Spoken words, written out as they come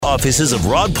offices of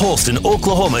Rod Polston,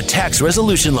 Oklahoma Tax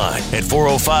Resolution Line at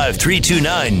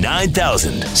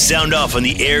 405-329-9000. Sound off on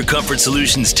the Air Comfort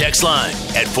Solutions text line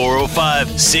at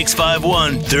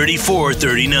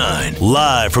 405-651-3439.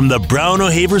 Live from the Brown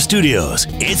O'Haver Studios,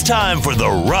 it's time for The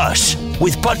Rush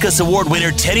with Butkus Award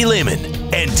winner Teddy Lehman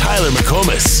and Tyler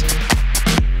McComas.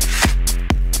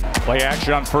 Play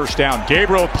action on first down.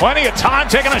 Gabriel, plenty of time,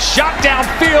 taking a shot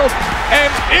downfield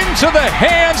and into the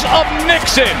hands of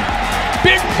Nixon.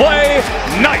 Big play,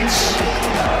 nice.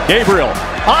 Gabriel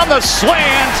on the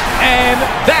slant, and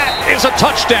that is a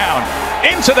touchdown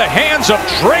into the hands of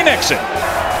Trey Nixon.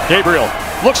 Gabriel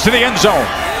looks to the end zone.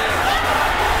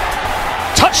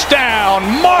 Touchdown,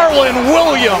 Marlon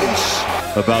Williams.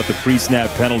 About the pre-snap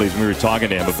penalties, we were talking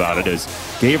to him about it, as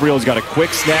Gabriel's got a quick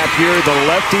snap here. The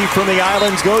lefty from the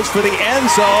Islands goes for the end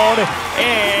zone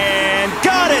and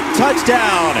got it.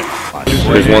 Touchdown.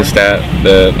 There's one stat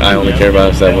that I only care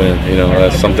about, is that win. You know,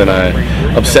 that's something I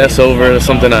obsess over. That's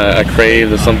something I crave.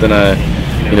 That's something I,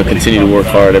 continue to work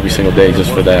hard every single day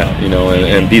just for that.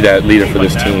 And be that leader for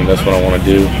this team. That's what I want to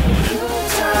do.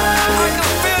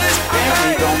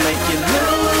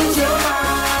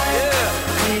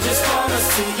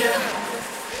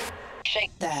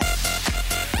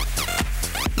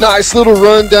 Nice little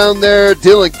run down there.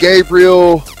 Dillon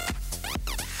Gabriel,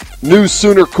 new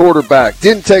Sooner quarterback.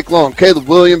 Didn't take long. Caleb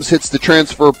Williams hits the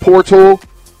transfer portal.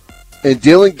 And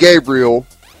Dillon Gabriel,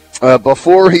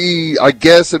 before he, I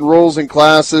guess, enrolls in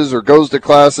classes or goes to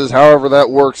classes, however that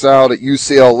works out at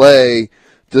UCLA,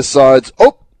 decides,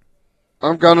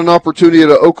 I've got an opportunity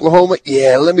at Oklahoma.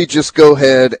 Yeah, let me just go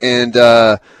ahead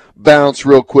and bounce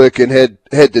real quick and head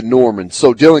to Norman.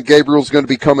 So Dillon Gabriel's going to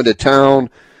be coming to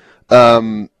town.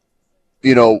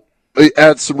 It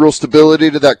adds some real stability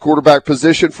to that quarterback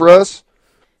position for us.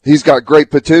 He's got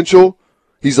great potential.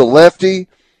 He's a lefty.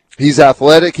 He's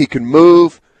athletic. He can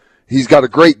move. He's got a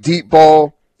great deep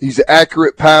ball. He's an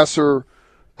accurate passer.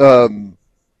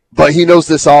 But he knows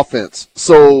this offense.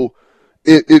 So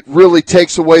it really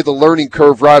takes away the learning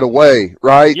curve right away,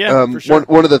 right? Yeah, for sure.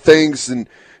 One of the things and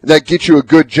that gets you a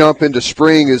good jump into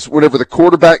spring is whenever the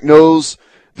quarterback knows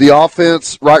the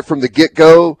offense right from the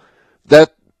get-go,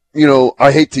 that,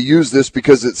 I hate to use this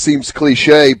because it seems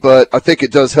cliche, but I think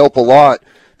it does help a lot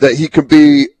that he can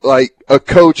be like a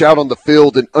coach out on the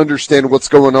field and understand what's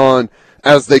going on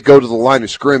as they go to the line of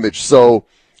scrimmage. So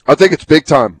I think it's big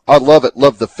time. I love it.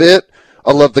 Love the fit.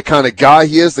 I love the kind of guy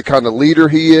he is, the kind of leader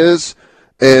he is.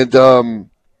 And I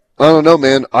don't know,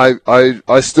 man.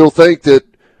 I still think that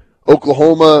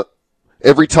Oklahoma,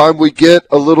 every time we get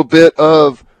a little bit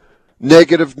of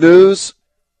negative news,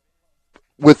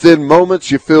 within moments,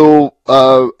 you feel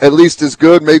at least as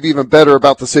good, maybe even better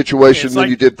about the situation than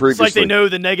you did previously. It's like they know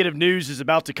the negative news is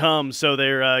about to come, so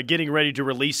they're getting ready to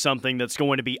release something that's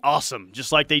going to be awesome,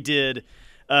 just like they did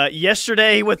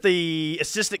yesterday with the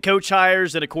assistant coach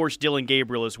hires and, of course, Dillon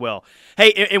Gabriel as well.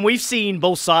 Hey, and we've seen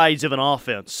both sides of an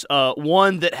offense,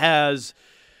 one that has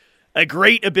a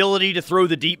great ability to throw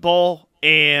the deep ball,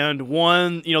 and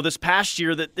one, this past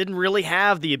year that didn't really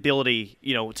have the ability,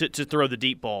 to throw the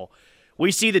deep ball. We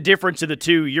see the difference in the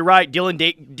two. You're right, Dillon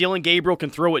Gabriel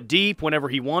can throw it deep whenever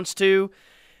he wants to.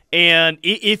 And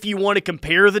if you want to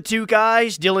compare the two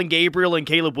guys, Dillon Gabriel and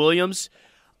Caleb Williams,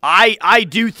 I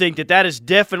do think that is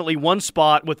definitely one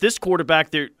spot with this quarterback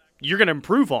that you're going to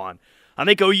improve on. I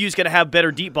think OU's going to have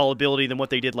better deep ball ability than what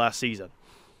they did last season.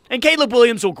 And Caleb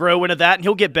Williams will grow into that, and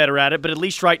he'll get better at it. But at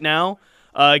least right now,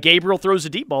 Gabriel throws the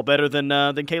deep ball better than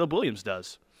Caleb Williams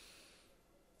does.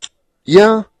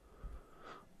 Yeah.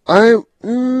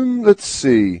 Let's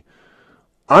see.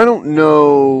 I don't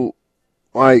know,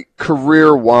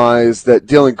 career-wise, that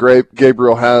Dillon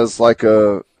Gabriel has like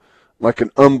an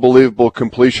unbelievable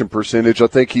completion percentage. I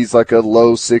think he's like a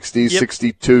low 60s,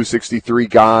 62, 63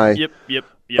 guy. Yep.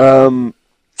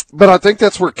 But I think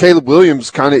that's where Caleb Williams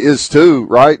kind of is too,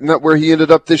 right? Isn't that where he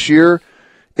ended up this year?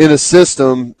 In a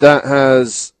system that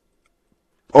has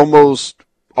almost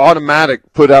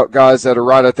automatic put out guys that are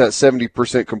right at that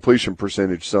 70% completion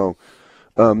percentage. So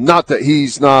not that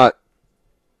he's not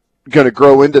going to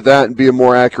grow into that and be a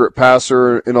more accurate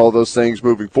passer and all those things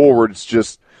moving forward. It's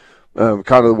just kind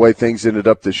of the way things ended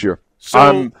up this year.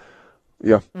 So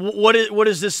yeah. What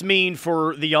does this mean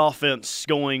for the offense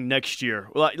going next year?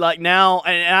 Like now,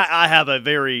 and I have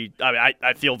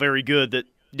I feel very good that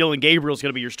Dillon Gabriel is going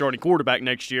to be your starting quarterback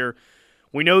next year.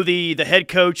 We know the head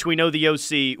coach. We know the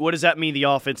OC. What does that mean the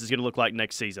offense is going to look like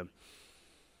next season?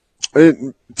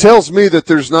 It tells me that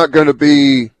there's not going to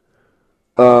be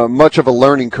much of a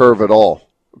learning curve at all.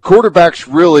 Quarterback's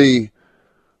really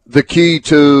the key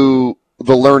to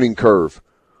the learning curve.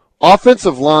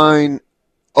 Offensive line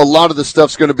a lot of the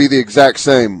stuff's going to be the exact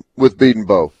same with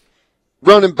Bedenbaugh.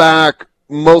 Running back,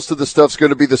 most of the stuff's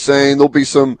going to be the same. There'll be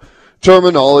some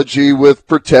terminology with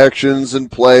protections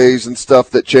and plays and stuff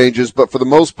that changes, but for the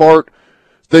most part,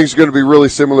 things are going to be really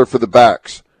similar for the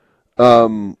backs.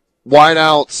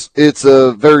 Wideouts, it's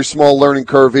a very small learning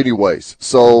curve anyways,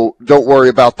 so don't worry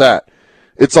about that.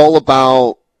 It's all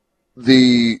about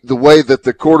the way that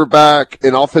the quarterback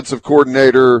and offensive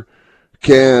coordinator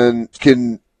can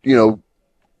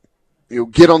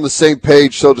get on the same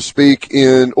page, so to speak,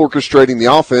 in orchestrating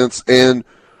the offense, and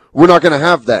we're not going to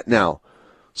have that now.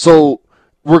 So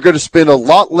we're going to spend a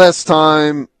lot less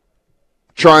time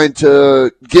trying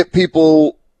to get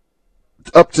people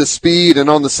up to speed and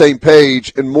on the same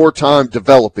page and more time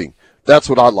developing. That's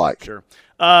what I like. Sure.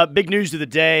 Big news of the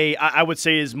day, I would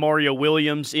say, is Mario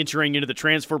Williams entering into the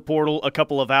transfer portal a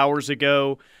couple of hours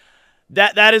ago.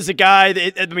 That is a guy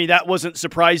that wasn't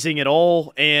surprising at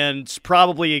all, and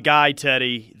probably a guy,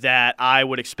 Teddy, that I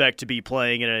would expect to be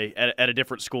playing at a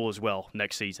different school as well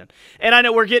next season. And I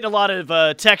know we're getting a lot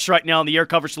of texts right now on the Air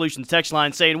Cover Solutions text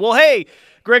line saying, well, hey,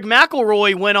 Greg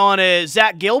McElroy went on a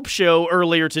Zach Gelb show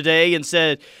earlier today and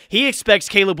said he expects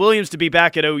Caleb Williams to be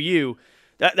back at OU.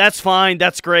 That's fine.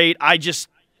 That's great. I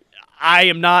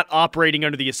am not operating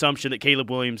under the assumption that Caleb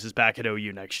Williams is back at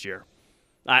OU next year.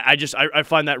 I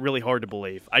find that really hard to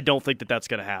believe. I don't think that that's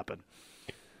going to happen.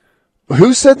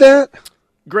 Who said that?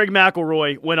 Greg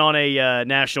McElroy went on a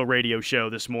national radio show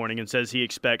this morning and says he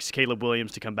expects Caleb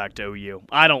Williams to come back to OU.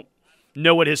 I don't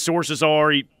know what his sources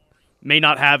are. He may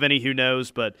not have any. Who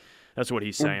knows? But that's what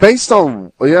he's saying. Based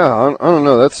on, I don't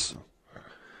know. That's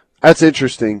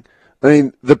interesting. I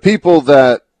mean, the people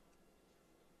that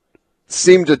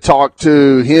seem to talk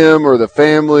to him or the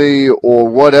family or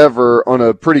whatever on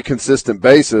a pretty consistent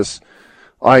basis,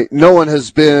 no one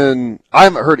has been – I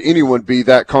haven't heard anyone be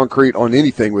that concrete on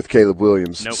anything with Caleb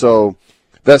Williams. Nope. So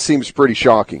that seems pretty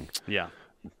shocking. Yeah.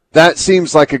 That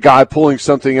seems like a guy pulling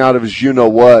something out of his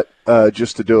you-know-what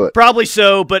just to do it. Probably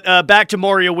so, but back to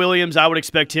Mario Williams, I would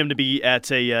expect him to be at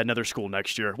another school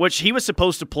next year, which he was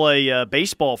supposed to play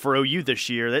baseball for OU this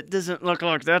year. That doesn't look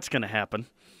like that's going to happen.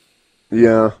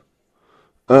 Yeah.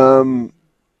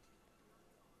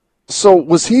 So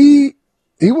was he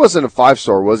wasn't a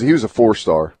 5-star, was he? He was a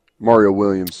 4-star, Mario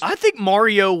Williams. I think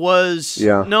Mario was.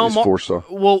 Yeah, no, he's 4-star.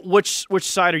 Well, which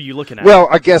side are you looking at? Well,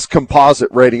 I guess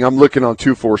composite rating. I'm looking on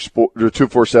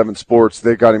 247 Sports.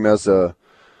 They got him as a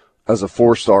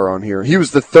 4-star on here. He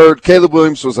was the third. Caleb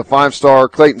Williams was a 5-star.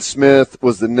 Clayton Smith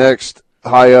was the next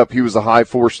high up. He was a high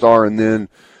 4-star, and then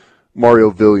Mario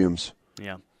Williams.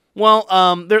 Yeah. Well,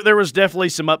 there was definitely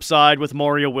some upside with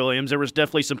Mario Williams. There was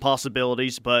definitely some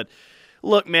possibilities, but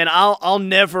look, man, I'll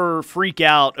never freak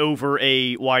out over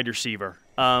a wide receiver.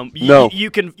 No. You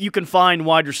can find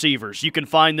wide receivers. You can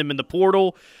find them in the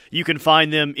portal. You can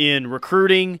find them in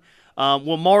recruiting.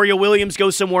 Will Mario Williams go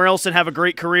somewhere else and have a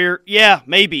great career? Yeah,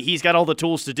 maybe. He's got all the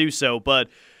tools to do so, but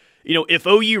if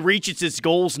OU reaches its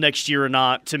goals next year or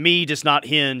not, to me, does not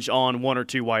hinge on one or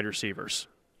two wide receivers.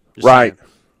 Just right. saying.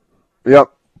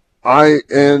 Yep. I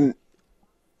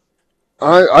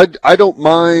don't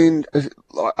mind.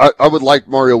 I would like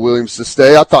Mario Williams to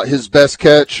stay. I thought his best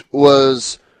catch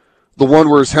was the one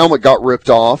where his helmet got ripped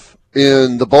off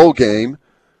in the bowl game.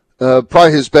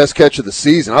 Probably his best catch of the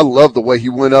season. I love the way he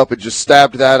went up and just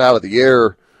stabbed that out of the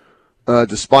air,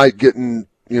 despite getting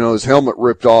his helmet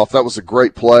ripped off. That was a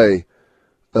great play.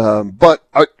 But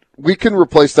we can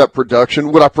replace that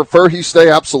production. Would I prefer he stay?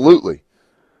 Absolutely,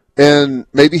 and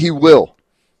maybe he will.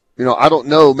 I don't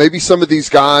know. Maybe some of these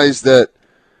guys that,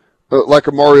 like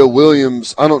a Mario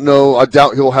Williams, I don't know. I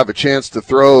doubt he'll have a chance to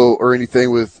throw or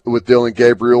anything with Dillon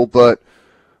Gabriel, but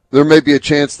there may be a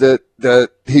chance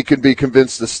that he can be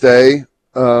convinced to stay.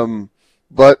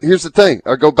 But here's the thing.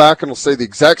 I go back and I'll say the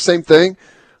exact same thing.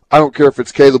 I don't care if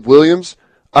it's Caleb Williams.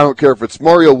 I don't care if it's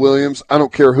Mario Williams. I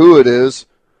don't care who it is.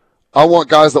 I want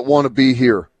guys that want to be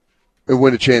here and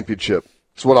win a championship.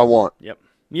 That's what I want.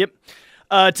 Yep.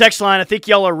 Text line, I think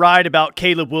y'all are right about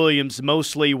Caleb Williams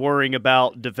mostly worrying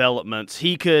about developments.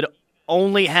 He could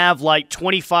only have like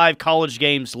 25 college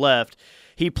games left.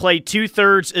 He played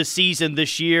 2/3 a season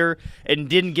this year and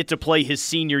didn't get to play his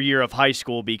senior year of high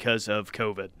school because of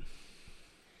COVID.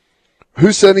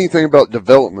 Who said anything about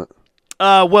development?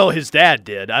 Well, his dad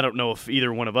did. I don't know if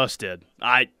either one of us did.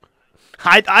 I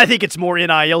think it's more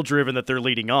NIL driven that they're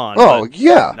leading on. Oh, but,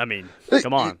 yeah. I mean,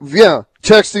 come on. Yeah,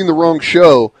 texting the wrong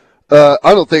show. I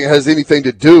don't think it has anything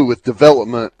to do with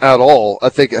development at all. I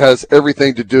think it has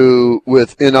everything to do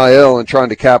with NIL and trying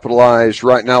to capitalize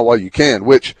right now while you can,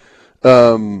 which,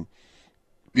 some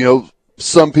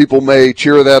people may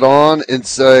cheer that on and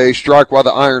say strike while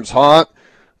the iron's hot.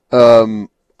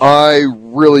 I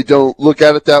really don't look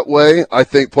at it that way. I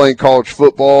think playing college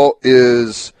football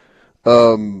is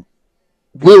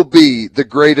will be the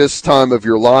greatest time of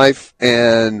your life,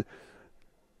 and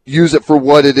use it for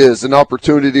what it is, an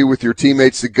opportunity with your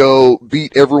teammates to go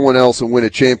beat everyone else and win a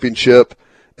championship,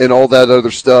 and all that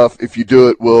other stuff. If you do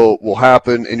it, will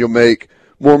happen, and you'll make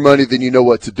more money than you know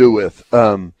what to do with.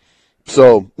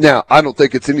 So now I don't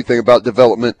think it's anything about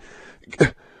development.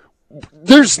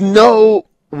 There's no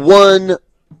one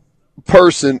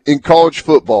person in college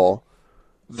football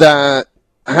that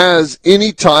has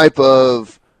any type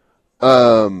of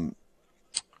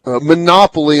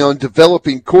monopoly on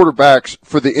developing quarterbacks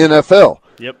for the NFL.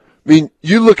 Yep. I mean,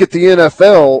 you look at the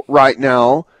NFL right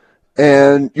now,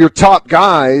 and your top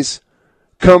guys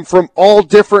come from all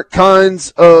different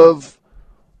kinds of,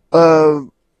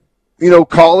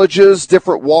 colleges,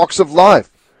 different walks of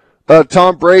life.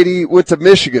 Tom Brady went to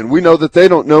Michigan. We know that they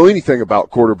don't know anything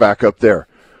about quarterback up there.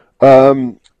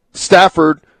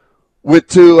 Stafford went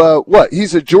to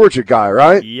He's a Georgia guy,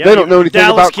 right? Yep. They don't know anything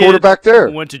Dallas about quarterback there.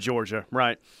 Went to Georgia,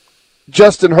 right?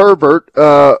 Justin Herbert,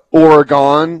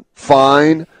 Oregon,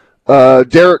 fine.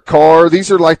 Derek Carr.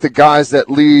 These are like the guys that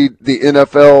lead the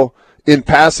NFL in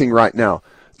passing right now.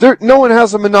 No one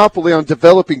has a monopoly on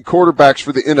developing quarterbacks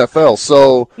for the NFL,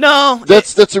 so no,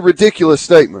 that's a ridiculous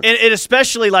statement. And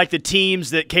especially like the teams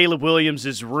that Caleb Williams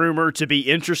is rumored to be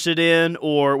interested in,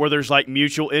 or where there's like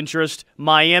mutual interest.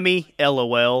 Miami,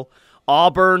 LOL.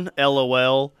 Auburn,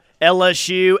 LOL.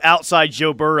 LSU, outside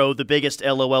Joe Burrow, the biggest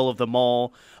LOL of them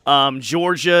all.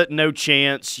 Georgia, no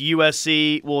chance.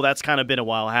 USC, well, that's kind of been a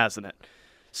while, hasn't it?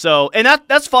 So, and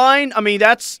that's fine. I mean,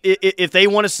 that's if they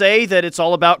want to say that it's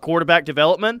all about quarterback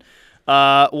development,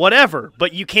 whatever.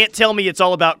 But you can't tell me it's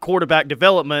all about quarterback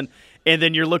development, and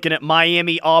then you're looking at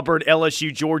Miami, Auburn,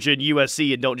 LSU, Georgia, and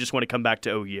USC, and don't just want to come back to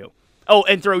OU. Oh,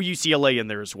 and throw UCLA in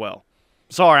there as well.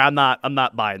 Sorry, I'm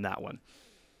not buying that one.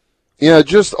 Yeah,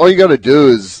 just all you got to do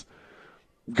is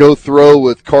go throw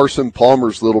with Carson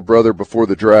Palmer's little brother before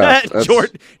the draft.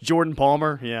 Jordan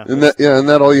Palmer, yeah. Isn't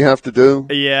that all you have to do?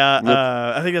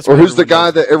 Yeah, I think that's. Or who's the guy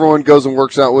that everyone goes and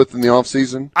works out with in the off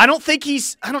season? I don't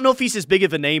know if he's as big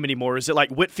of a name anymore. Is it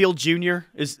like Whitfield Jr.?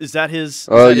 Is that his?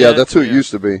 That's who it used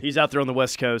to be. He's out there on the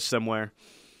West Coast somewhere,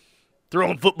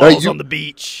 throwing footballs on the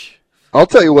beach. I'll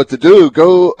tell you what to do.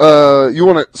 Go. You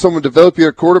want someone to develop you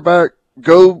a quarterback?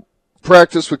 Go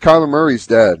practice with Kyler Murray's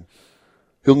dad.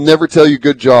 He'll never tell you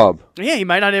good job. Yeah, he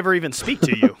might not ever even speak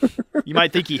to you. You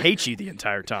might think he hates you the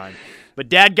entire time. But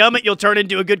dadgummit, you'll turn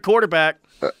into a good quarterback.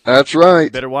 That's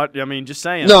right. Better watch. I mean, just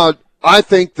saying. No, I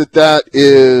think that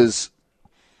is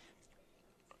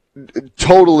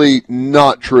totally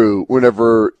not true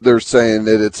whenever they're saying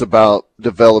that it's about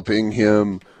developing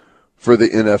him for the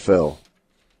NFL.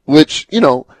 Which,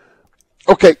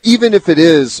 okay, even if it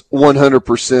is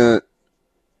 100%,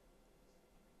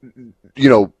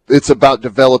 it's about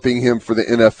developing him for the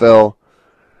NFL.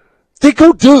 They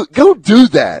go do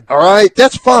that, all right?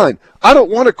 That's fine. I don't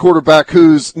want a quarterback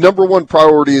whose number one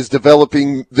priority is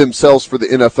developing themselves for the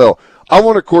NFL. I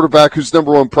want a quarterback whose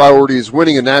number one priority is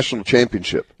winning a national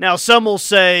championship. Now, some will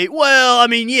say, well, I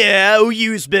mean, yeah,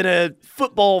 OU's been a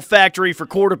football factory for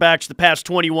quarterbacks the past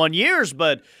 21 years,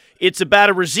 but it's about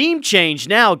a regime change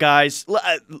now, guys.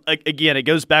 Again, it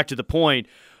goes back to the point.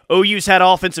 OU's had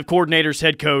offensive coordinators,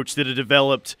 head coach that have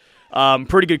developed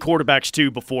pretty good quarterbacks, too,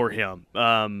 before him.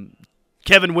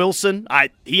 Kevin Wilson,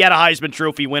 he had a Heisman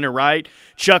Trophy winner, right?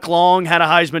 Chuck Long had a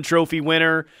Heisman Trophy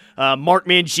winner. Mark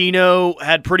Mangino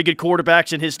had pretty good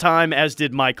quarterbacks in his time, as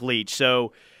did Mike Leach.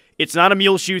 So it's not a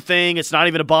Muleshoe thing. It's not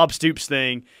even a Bob Stoops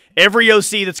thing. Every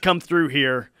OC that's come through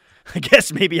here, I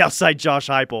guess maybe outside Josh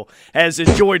Heupel, has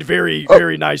enjoyed very,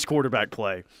 very nice quarterback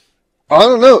play. I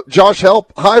don't know. Josh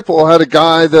Heupel had a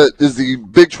guy that is the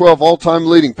Big 12 all-time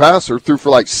leading passer, threw for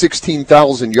like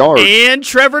 16,000 yards. And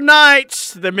Trevor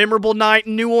Knight, the memorable night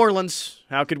in New Orleans.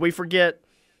 How could we forget?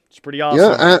 It's pretty awesome.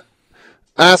 Yeah,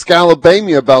 ask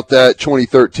Alabama about that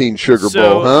 2013 Sugar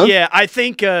Bowl, huh? Yeah, I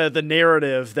think the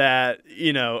narrative that,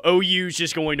 OU's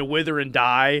just going to wither and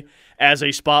die as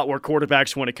a spot where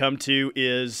quarterbacks want to come to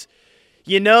is,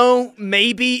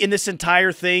 maybe in this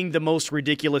entire thing, the most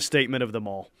ridiculous statement of them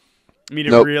all. I mean,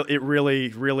 it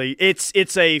really,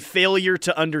 it's a failure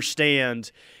to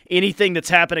understand anything that's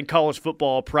happened in college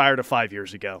football prior to 5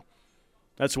 years ago.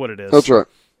 That's what it is. That's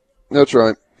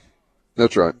right.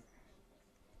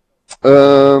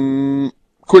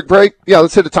 Quick break. Yeah,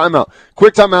 let's hit a timeout.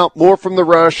 Quick timeout. More from The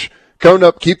Rush. Coming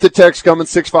up, keep the text coming,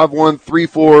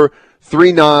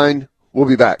 651-3439. We'll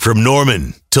be back. From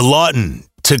Norman to Lawton,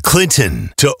 to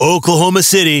Clinton, to Oklahoma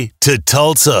City, to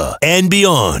Tulsa, and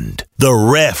beyond. The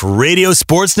Ref Radio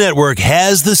Sports Network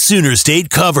has the Sooner State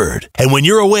covered. And when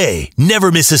you're away,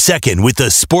 never miss a second with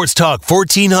the Sports Talk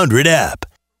 1400 app.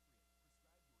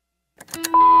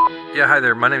 Yeah, hi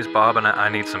there. My name's Bob, and I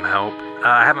need some help.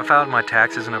 I haven't filed my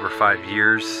taxes in over 5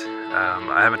 years.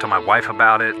 I haven't told my wife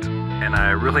about it, and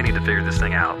I really need to figure this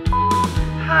thing out.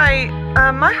 Hi,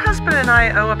 my husband and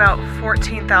I owe about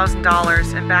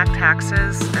 $14,000 in back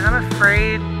taxes, and I'm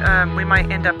afraid we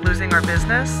might end up losing our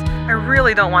business. I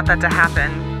really don't want that to happen.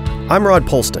 I'm Rod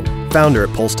Polston, founder at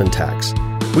Polston Tax.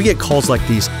 We get calls like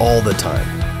these all the time.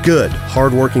 Good,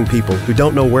 hardworking people who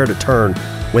don't know where to turn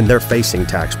when they're facing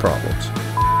tax problems.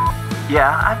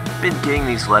 Yeah, I've been getting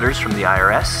these letters from the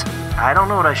IRS. I don't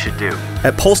know what I should do.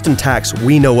 At Polston Tax,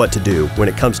 we know what to do when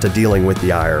it comes to dealing with the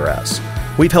IRS.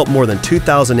 We've helped more than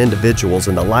 2,000 individuals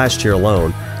in the last year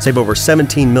alone save over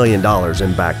 $17 million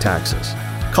in back taxes.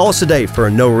 Call us today for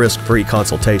a no-risk free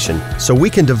consultation so we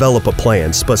can develop a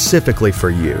plan specifically for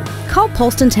you. Call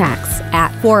Polston Tax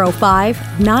at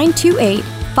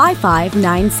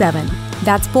 405-928-5597.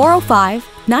 That's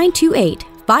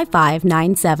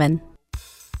 405-928-5597.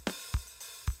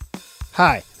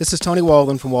 Hi, this is Tony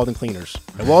Walden from Walden Cleaners.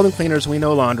 At Walden Cleaners, we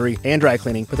know laundry and dry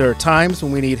cleaning, but there are times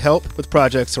when we need help with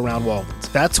projects around Walden's.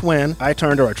 That's when I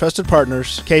turn to our trusted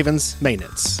partners, Cavens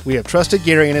Maintenance. We have trusted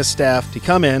Gary and his staff to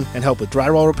come in and help with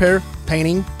drywall repair,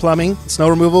 painting, plumbing, snow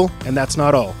removal, and that's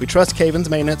not all. We trust Cavens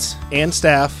Maintenance and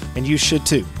staff, and you should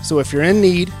too. So if you're in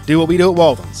need, do what we do at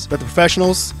Walden's. Let the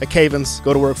professionals at Cavens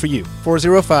go to work for you.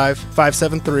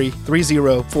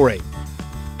 405-573-3048.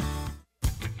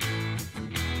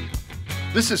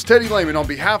 This is Teddy Lehman on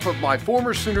behalf of my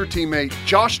former Sooner teammate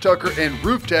Josh Tucker and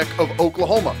Roof Tech of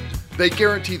Oklahoma. They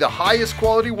guarantee the highest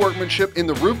quality workmanship in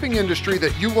the roofing industry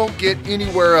that you won't get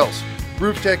anywhere else.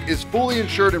 Roof Tech is fully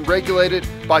insured and regulated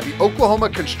by the Oklahoma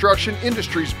Construction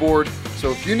Industries Board,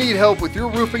 so if you need help with your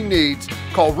roofing needs,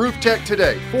 call Roof Tech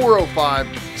today,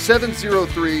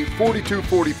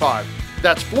 405-703-4245.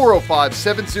 That's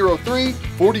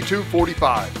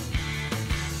 405-703-4245.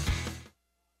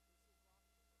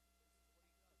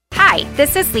 Hi,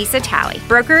 this is Lisa Talley,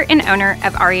 broker and owner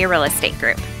of Aria Real Estate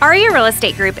Group. Aria Real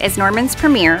Estate Group is Norman's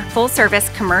premier full-service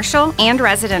commercial and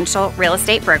residential real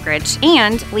estate brokerage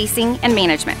and leasing and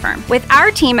management firm. With our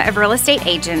team of real estate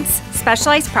agents,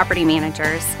 specialized property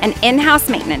managers, and in-house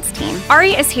maintenance team,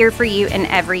 Aria is here for you in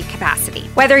every capacity.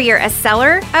 Whether you're a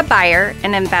seller, a buyer,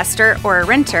 an investor, or a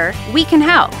renter, we can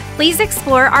help. Please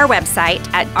explore our website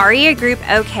at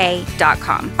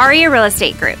ariagroupok.com. Aria Real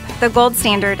Estate Group, the gold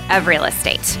standard of real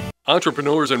estate.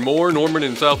 Entrepreneurs and More Norman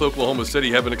in South Oklahoma City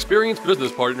have an experienced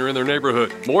business partner in their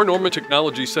neighborhood. More Norman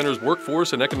Technology Center's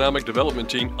workforce and economic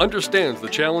development team understands the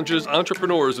challenges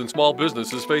entrepreneurs and small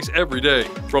businesses face every day.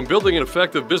 From building an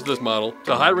effective business model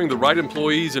to hiring the right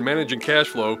employees and managing cash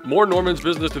flow, More Norman's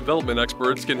business development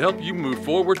experts can help you move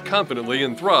forward confidently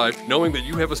and thrive knowing that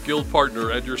you have a skilled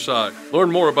partner at your side.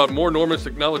 Learn more about More Norman's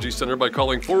Technology Center by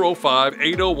calling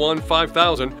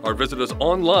 405-801-5000 or visit us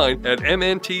online at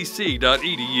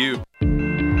mntc.edu.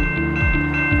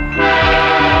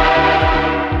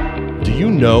 Do you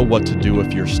know what to do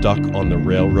if you're stuck on the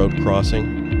railroad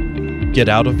crossing? Get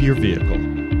out of your vehicle.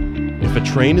 If a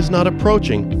train is not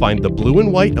approaching, find the blue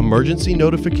and white emergency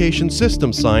notification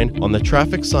system sign on the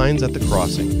traffic signs at the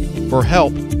crossing. For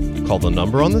help, call the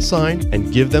number on the sign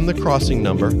and give them the crossing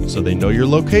number so they know your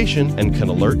location and can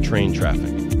alert train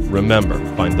traffic. Remember,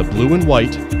 find the blue and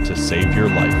white to save your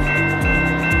life.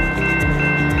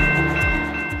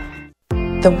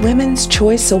 The Women's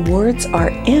Choice Awards are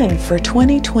in for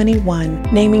 2021,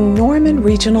 naming Norman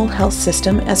Regional Health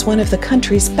System as one of the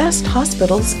country's best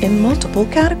hospitals in multiple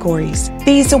categories.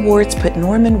 These awards put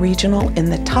Norman Regional in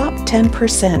the top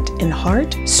 10% in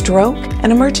heart, stroke,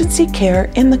 and emergency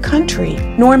care in the country.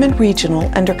 Norman Regional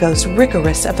undergoes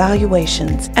rigorous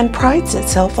evaluations and prides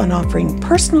itself on offering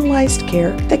personalized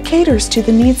care that caters to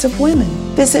the needs of women.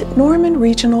 Visit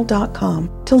normanregional.com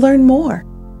to learn more.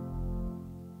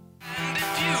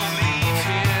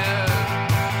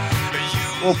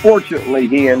 Well, fortunately,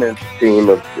 he and his team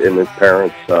and his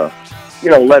parents,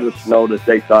 let us know that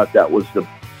they thought that was the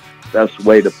best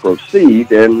way to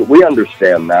proceed, and we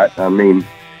understand that. I mean,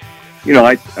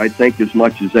 I think as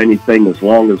much as anything, as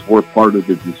long as we're part of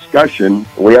the discussion,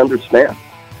 we understand,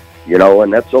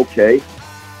 and that's okay,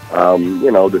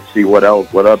 to see what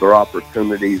other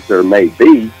opportunities there may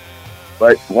be.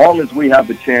 But as long as we have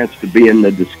a chance to be in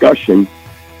the discussion,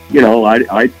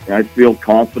 I feel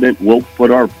confident we'll put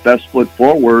our best foot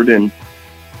forward and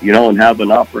have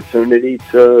an opportunity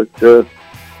to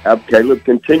have Caleb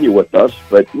continue with us.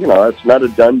 But, it's not a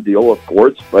done deal, of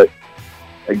course. But,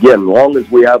 again, long as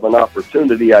we have an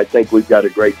opportunity, I think we've got a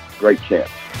great chance.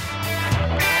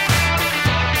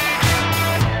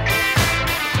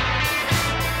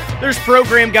 There's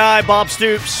program guy Bob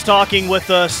Stoops talking with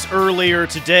us earlier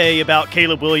today about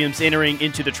Caleb Williams entering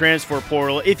into the transfer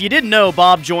portal. If you didn't know,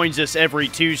 Bob joins us every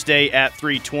Tuesday at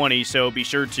 3:20, so be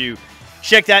sure to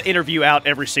check that interview out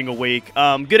every single week.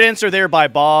 Good answer there by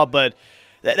Bob, but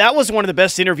that was one of the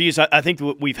best interviews I think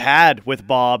we've had with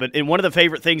Bob. And one of the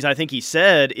favorite things I think he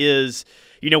said is,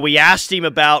 we asked him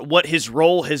about what his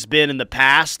role has been in the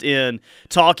past in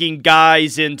talking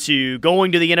guys into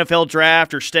going to the NFL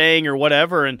draft or staying or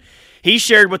whatever. And he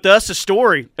shared with us a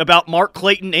story about Mark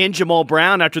Clayton and Jamal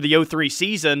Brown after the 2003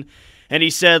 season. And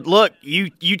he said, look, you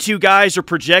two guys are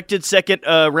projected second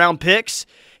round picks.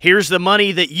 Here's the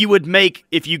money that you would make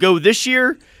if you go this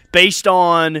year based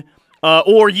on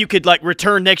or you could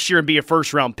return next year and be a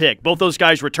first-round pick. Both those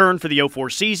guys returned for the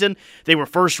 2004 season. They were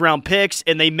first-round picks,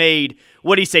 and they made,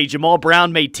 what did he say, Jamal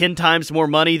Brown made 10 times more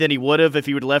money than he would have if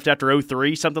he would have left after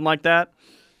 2003, something like that?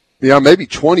 Yeah, maybe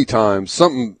 20 times.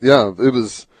 Something, yeah, it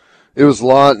was a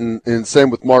lot, and same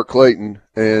with Mark Clayton.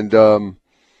 And,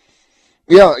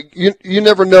 yeah, you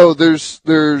never know.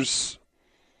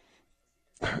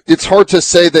 It's hard to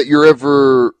say that you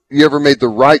ever made the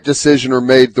right decision or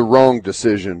made the wrong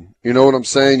decision. You know what I'm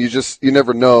saying? You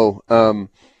never know.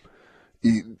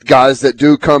 Guys that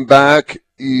do come back,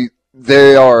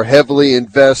 they are heavily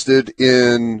invested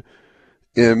in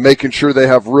making sure they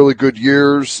have really good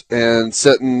years and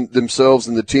setting themselves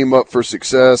and the team up for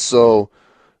success. So,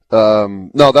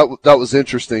 no, that was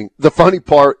interesting. The funny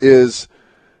part is,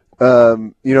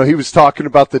 he was talking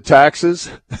about the taxes.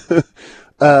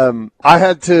 I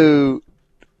had to,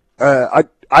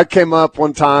 I came up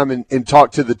one time and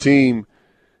talked to the team,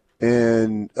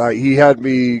 and he had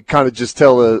me kind of just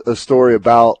tell a story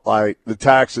about the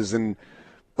taxes. And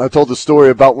I told the story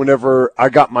about whenever I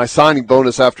got my signing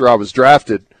bonus after I was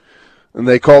drafted, and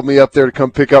they called me up there to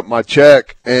come pick up my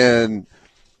check, and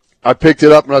I picked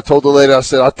it up and I told the lady, I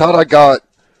said, I thought I got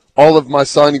all of my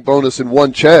signing bonus in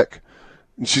one check.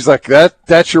 And she's like,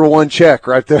 that's your one check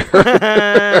right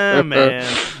there. Man,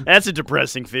 that's a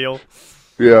depressing feel.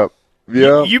 Yeah.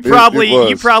 Yeah. You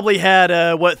probably had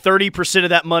 30% of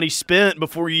that money spent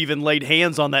before you even laid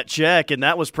hands on that check, and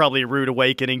that was probably a rude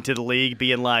awakening to the league,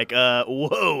 being like,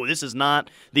 whoa, this is not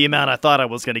the amount I thought I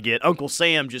was going to get. Uncle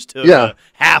Sam just took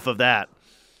half of that.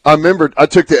 I remembered I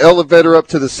took the elevator up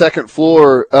to the second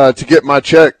floor to get my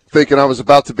check, thinking I was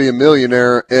about to be a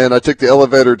millionaire, and I took the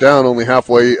elevator down only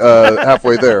halfway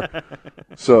there.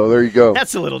 So there you go.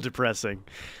 That's a little depressing.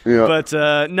 Yeah. But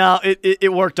no,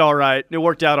 it worked all right. It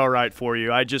worked out all right for you.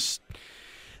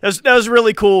 That was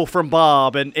really cool from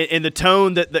Bob, and the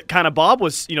tone that kind of Bob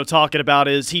was talking about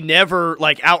is he never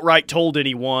outright told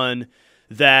anyone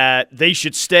that they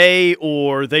should stay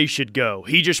or they should go.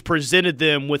 He just presented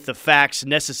them with the facts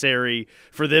necessary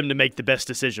for them to make the best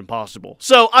decision possible.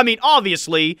 So, I mean,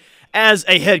 obviously, as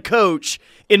a head coach,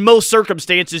 in most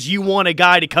circumstances, you want a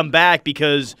guy to come back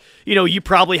because, you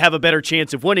probably have a better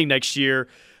chance of winning next year.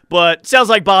 But sounds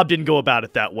like Bob didn't go about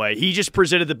it that way. He just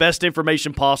presented the best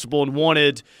information possible and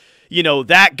wanted,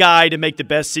 that guy to make the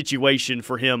best situation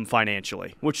for him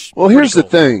financially, which well, here's cool. The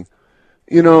thing.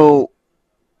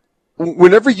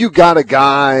 Whenever you got a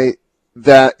guy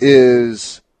that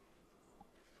is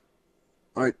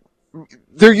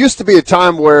there used to be a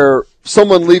time where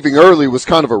someone leaving early was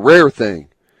kind of a rare thing.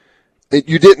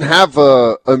 You didn't have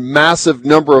a massive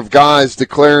number of guys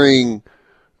declaring,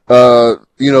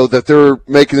 that they're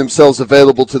making themselves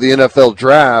available to the NFL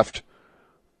draft,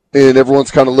 and everyone's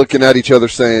kind of looking at each other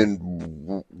saying,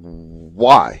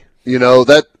 why?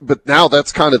 But now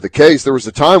that's kind of the case. There was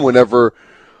a time whenever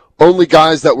only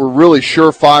guys that were really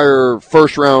surefire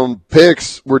first-round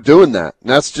picks were doing that, and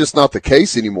that's just not the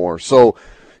case anymore. So,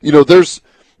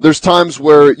 there's times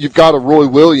where you've got a Roy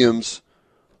Williams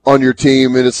on your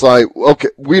team, and it's like, okay,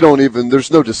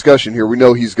 there's no discussion here. We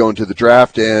know he's going to the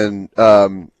draft, and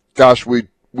gosh, we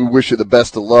wish you the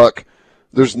best of luck.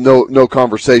 There's no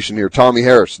conversation here. Tommy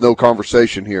Harris, no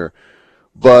conversation here.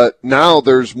 But now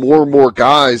there's more and more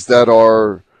guys that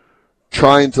are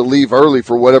trying to leave early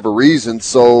for whatever reason.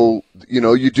 So,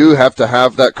 you do have to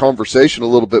have that conversation a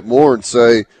little bit more and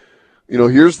say,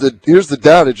 here's the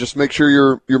data. Just make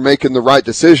sure you're making the right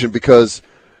decision because,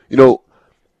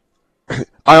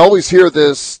 I always hear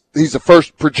this. He's a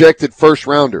projected first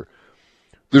rounder.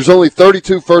 There's only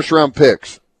 32 first round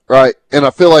picks, right? And I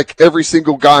feel like every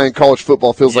single guy in college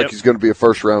football feels like he's going to be a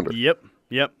first rounder. Yep.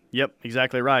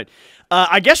 Exactly right.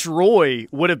 I guess Roy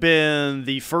would have been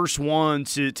the first one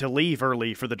to leave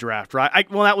early for the draft, right?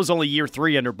 That was only year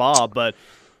 3 under Bob, but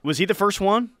Was he the first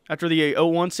one after the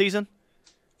 0-1 season?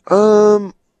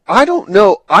 I don't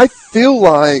know. I feel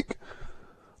like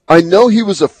I know he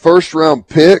was a first-round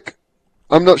pick.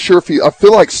 I'm not sure if I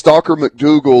feel like Stalker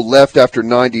McDougal left after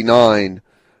 99.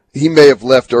 He may have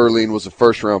left early and was a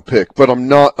first-round pick, but I'm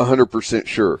not 100%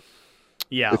 sure.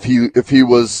 Yeah. If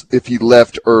he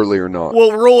left early or not.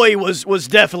 Well, Roy was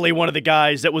definitely one of the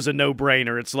guys that was a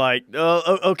no-brainer. It's like,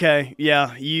 okay,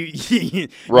 yeah, you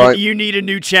right. you need a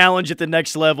new challenge at the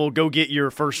next level. Go get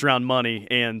your first-round money,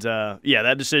 and yeah,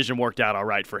 that decision worked out all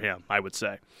right for him, I would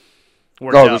say.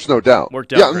 There's no doubt.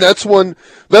 Worked out yeah, great. and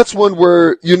that's one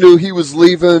where you knew he was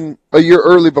leaving a year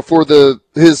early before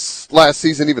his last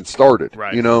season even started.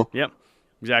 Right. You know. Yep.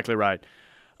 Exactly right.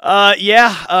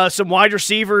 Some wide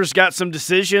receivers got some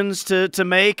decisions to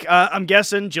make. I'm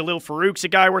guessing Jalil Farouk's a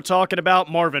guy we're talking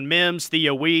about, Marvin Mims,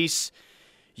 Theo Weiss.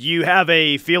 You have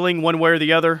a feeling one way or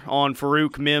the other on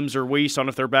Farouk, Mims, or Weiss on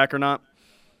if they're back or not?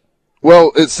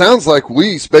 Well, it sounds like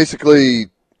Weiss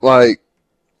basically,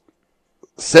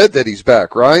 said that he's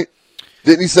back, right?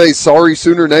 Didn't he say, sorry,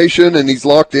 Sooner Nation, and he's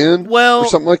locked in or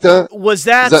something like that? Is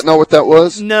that not what that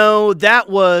was? No, that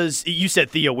was – you said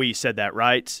Theo Weiss said that,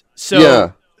 right? So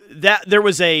yeah. There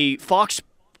was a Fox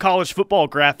college football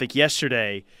graphic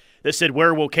yesterday that said,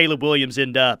 where will Caleb Williams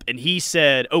end up? And he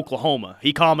said Oklahoma.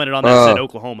 He commented on that and said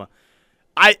Oklahoma.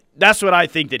 That's what I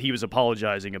think that he was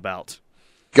apologizing about.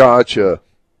 Gotcha.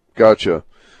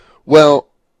 Well,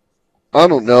 I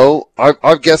don't know.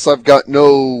 I guess I've got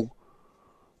no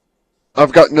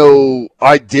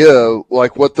idea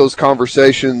what those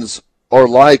conversations are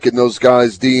like in those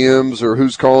guys' DMs or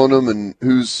who's calling them and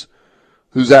who's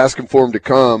asking for him to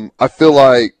come. I feel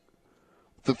like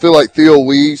Theo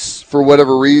Weiss, for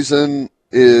whatever reason,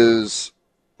 is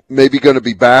maybe going to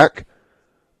be back.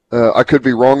 I could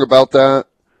be wrong about that.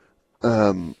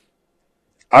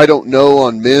 I don't know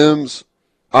on Mims.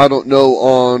 I don't know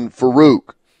on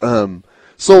Farouk.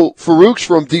 So Farouk's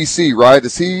from D.C., right?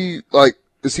 Is he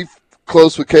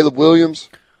close with Caleb Williams?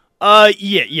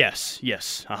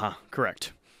 Yes.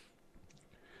 Correct.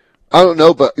 I don't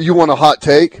know, but you want a hot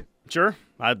take? Sure.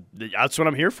 That's what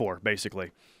I'm here for,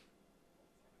 basically.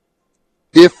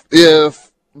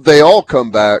 If they all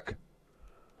come back,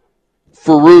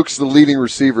 Farouk's the leading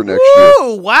receiver next year.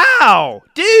 Ooh, wow.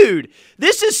 Dude,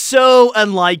 this is so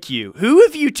unlike you. Who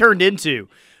have you turned into?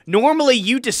 Normally,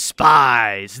 you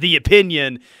despise the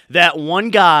opinion that one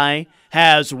guy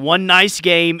has one nice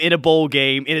game in a bowl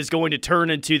game and is going to turn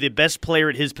into the best player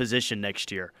at his position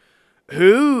next year.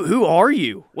 Who are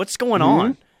you? What's going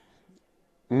on?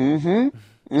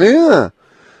 Yeah.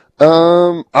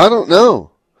 I don't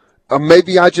know.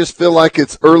 Maybe I just feel like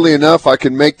it's early enough I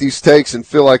can make these takes and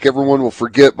feel like everyone will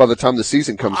forget by the time the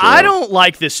season comes around. I don't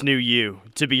like this new you,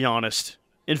 to be honest.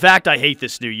 In fact, I hate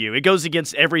this new you. It goes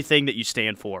against everything that you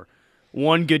stand for.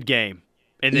 One good game.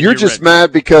 And then you're just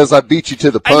mad because I beat you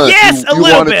to the punch. Yes, you a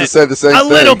little wanted bit. To say the same a thing.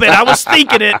 little bit. I was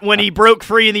thinking it when he broke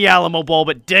free in the Alamo Bowl,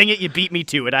 but dang it, you beat me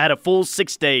to it. I had a full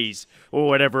 6 days or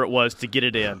whatever it was to get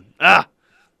it in. Oh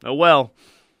well.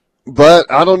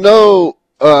 But I don't know.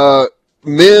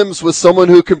 Mims was someone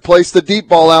who can place the deep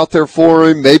ball out there for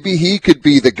him. Maybe he could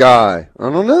be the guy. I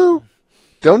don't know.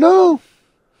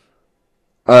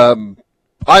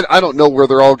 I don't know where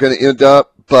they're all going to end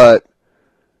up, but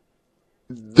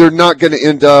they're not going to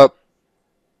end up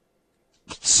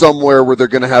somewhere where they're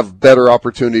going to have better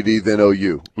opportunity than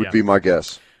OU, would be my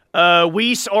guess.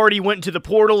 Weiss already went into the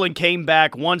portal and came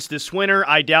back once this winter.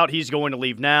 I doubt he's going to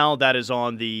leave now. That is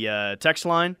on the text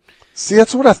line. See,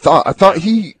 that's what I thought. I thought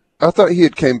he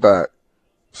had came back.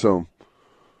 So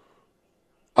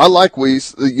I like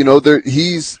Weiss. You know,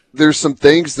 there's some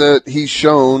things that he's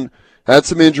shown. Had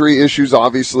some injury issues,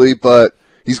 obviously, but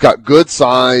he's got good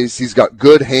size. He's got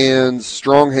good hands,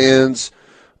 strong hands.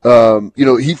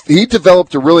 He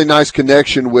developed a really nice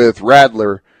connection with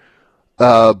Radler.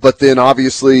 But then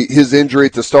obviously his injury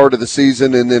at the start of the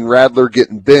season and then Radler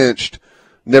getting benched,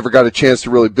 never got a chance to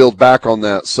really build back on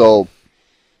that. So,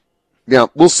 yeah,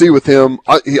 we'll see with him.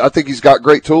 I think he's got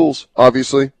great tools,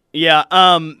 obviously.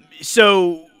 Yeah,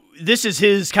 so this is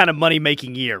his kind of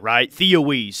money-making year, right? Theo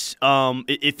Weiss.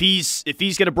 If he's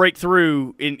going to break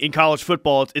through in college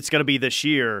football, it's going to be this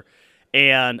year.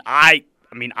 And I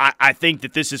think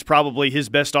that this is probably his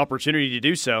best opportunity to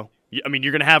do so. I mean,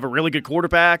 you're going to have a really good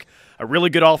quarterback, a really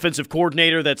good offensive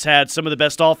coordinator that's had some of the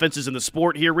best offenses in the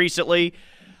sport here recently.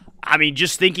 I mean,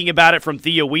 just thinking about it from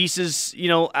Theo Weiss's,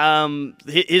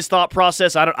 his thought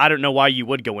process, I don't know why you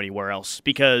would go anywhere else,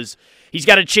 because he's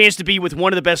got a chance to be with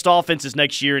one of the best offenses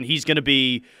next year, and he's going to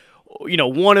be,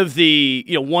 one of the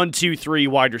 1, 2, 3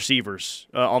 wide receivers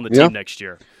on the team next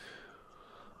year.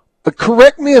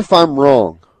 Correct me if I'm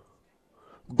wrong,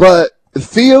 but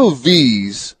Theo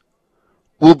V's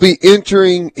will be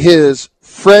entering his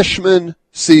freshman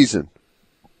season.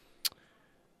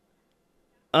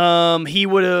 He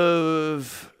would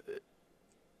have.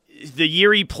 The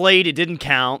year he played, it didn't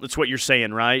count. That's what you're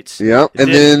saying, right? Yeah,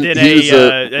 and then he was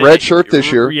a red shirt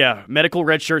this year. Yeah, medical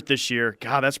red shirt this year.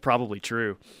 God, that's probably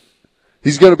true.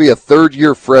 He's going to be a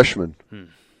third-year freshman.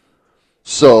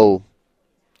 So,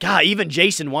 God, even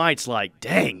Jason White's like,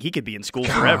 dang, he could be in school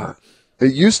forever.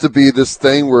 It used to be this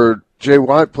thing where Jay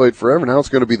White played forever. Now it's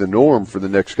going to be the norm for the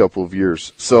next couple of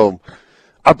years. So,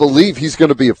 I believe he's going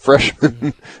to be a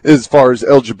freshman as far as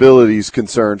eligibility is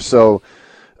concerned. So,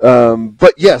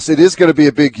 but yes, it is going to be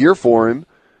a big year for him.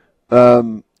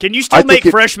 Can you still make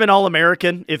freshman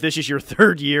All-American if this is your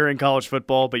third year in college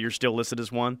football, but you're still listed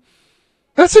as one?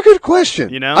 That's a good question.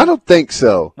 You know? I don't think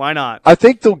so. Why not? I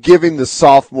think they'll give him the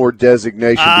sophomore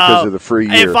designation because of the free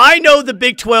year. If I know the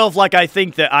Big 12 like I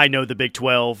think that I know the Big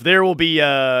 12, there will be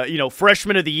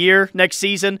freshman of the year next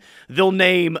season. They'll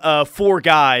name 4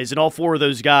 guys, and all 4 of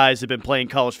those guys have been playing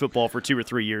college football for 2 or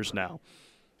 3 years now.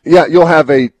 Yeah, you'll have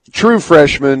a true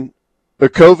freshman, a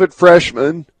COVID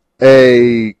freshman,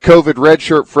 a COVID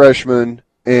redshirt freshman,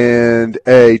 and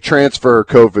a transfer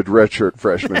COVID redshirt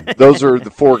freshman. Those are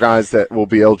the 4 guys that will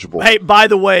be eligible. Hey, by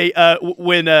the way,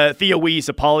 when Theo Wease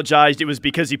apologized, it was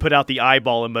because he put out the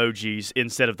eyeball emojis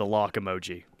instead of the lock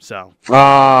emoji. So you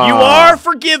are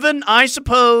forgiven, I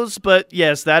suppose, but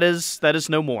yes, that is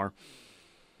no more.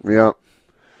 Yeah.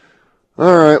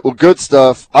 All right. Well, good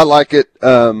stuff. I like it.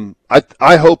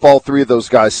 I hope all 3 of those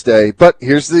guys stay. But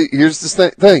here's the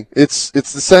thing. It's the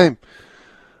same.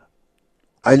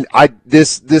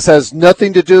 This has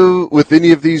nothing to do with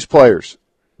any of these players,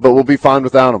 but we'll be fine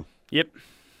without them. Yep.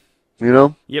 You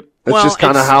know? Yep. That's just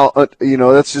kind of how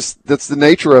that's the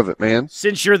nature of it, man.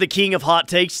 Since you're the king of hot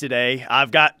takes today, I've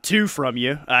got 2 from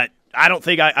you. I don't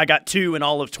think I got 2 in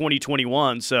all of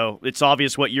 2021, so it's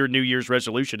obvious what your New Year's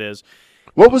resolution is.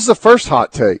 What was the first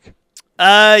hot take?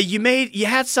 You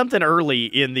had something early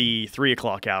in the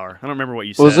 3:00 hour. I don't remember what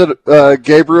you said. Was it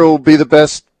Gabriel will be the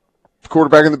best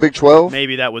quarterback in the Big 12?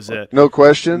 Maybe that was it. No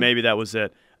question. Maybe that was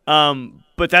it.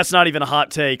 But that's not even a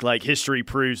hot take. Like, history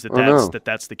proves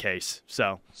that's the case.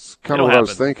 So it's kind of what I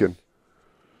was thinking.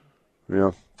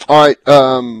 Yeah. All right.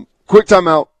 Quick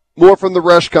timeout. More from the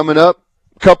Rush coming up.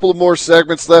 Couple of more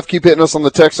segments left. Keep hitting us on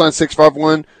the text line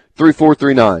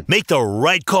 651-3439. Make the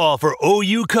right call for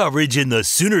OU coverage in the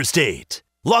Sooner State.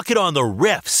 Lock it on the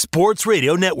Ref Sports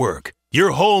Radio Network.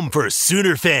 Your home for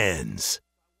Sooner fans.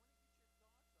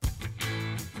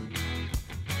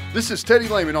 This is Teddy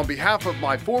Lehman on behalf of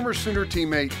my former Sooner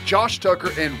teammate Josh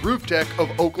Tucker and Roof Tech of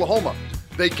Oklahoma.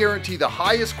 They guarantee the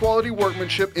highest quality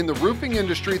workmanship in the roofing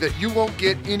industry that you won't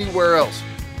get anywhere else.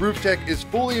 Roof Tech is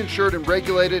fully insured and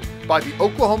regulated by the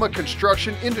Oklahoma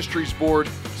Construction Industries Board,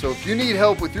 so if you need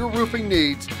help with your roofing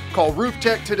needs, call Roof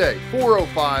Tech today,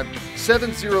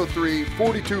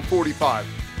 405-703-4245.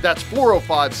 That's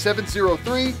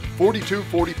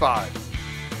 405-703-4245.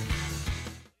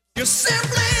 You're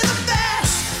simply the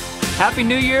best. Happy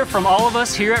New Year from all of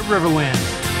us here at Riverwind.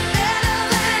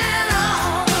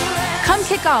 Come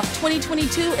kick off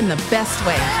 2022 in the best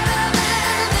way.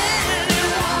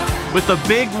 With a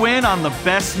big win on the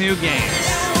best new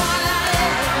games.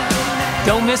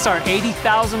 Don't miss our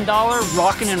 $80,000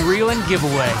 Rockin' and Reelin'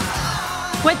 giveaway.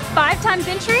 With 5 times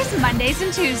entries Mondays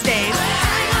and Tuesdays.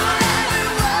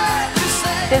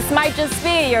 This might just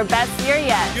be your best year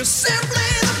yet. You're simply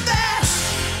the best.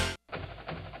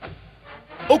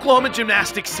 Oklahoma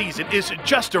gymnastics season is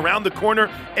just around the corner,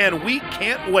 and we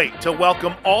can't wait to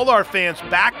welcome all our fans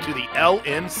back to the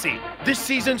LNC. This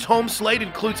season's home slate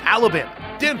includes Alabama,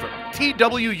 Denver,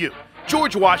 TWU,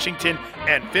 George Washington,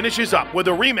 and finishes up with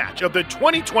a rematch of the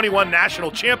 2021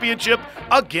 National Championship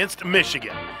against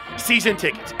Michigan. Season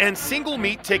tickets and single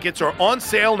meet tickets are on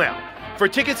sale now. For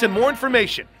tickets and more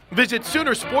information, visit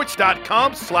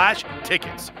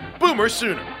Soonersports.com/tickets. Boomer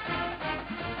Sooner.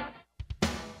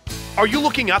 Are you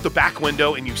looking out the back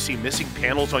window and you see missing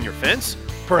panels on your fence?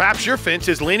 Perhaps your fence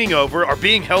is leaning over or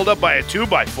being held up by a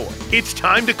 2x4. It's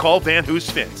time to call Van Hoos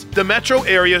Fence, the metro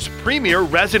area's premier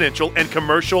residential and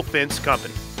commercial fence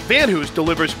company. Van Hoos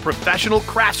delivers professional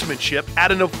craftsmanship at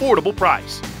an affordable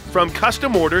price. From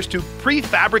custom orders to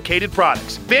prefabricated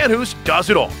products, Van Hoos does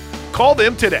it all. Call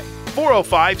them today,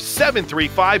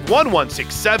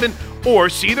 405-735-1167, or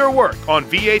see their work on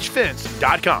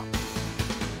vhfence.com.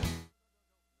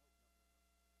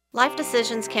 Life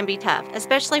decisions can be tough,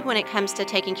 especially when it comes to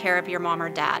taking care of your mom or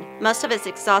dad. Most of us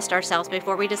exhaust ourselves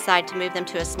before we decide to move them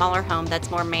to a smaller home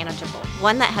that's more manageable.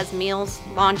 One that has meals,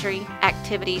 laundry,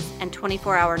 activities, and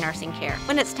 24-hour nursing care.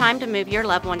 When it's time to move your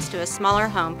loved ones to a smaller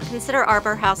home, consider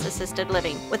Arbor House Assisted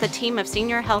Living with a team of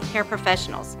senior healthcare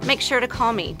professionals. Make sure to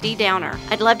call me, Dee Downer.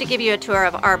 I'd love to give you a tour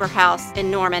of Arbor House in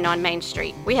Norman on Main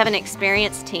Street. We have an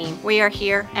experienced team. We are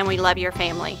here and we love your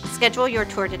family. Schedule your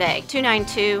tour today,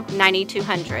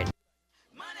 292-9200.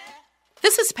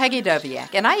 This is Peggy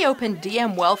Doviak, and I opened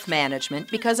DM Wealth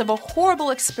Management because of a horrible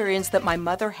experience that my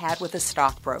mother had with a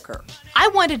stockbroker. I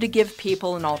wanted to give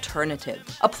people an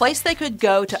alternative, a place they could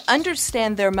go to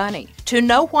understand their money, to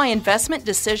know why investment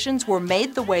decisions were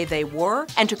made the way they were,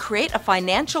 and to create a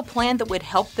financial plan that would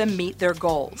help them meet their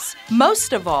goals.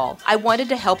 Most of all, I wanted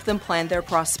to help them plan their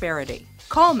prosperity.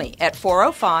 Call me at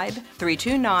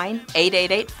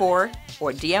 405-329-8884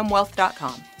 or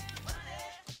dmwealth.com.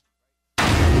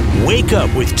 Wake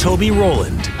up with Toby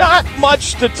Rowland. Not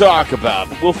much to talk about.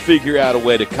 We'll figure out a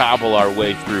way to cobble our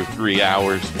way through 3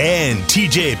 hours. And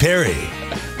TJ Perry.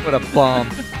 What a bomb.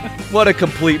 What a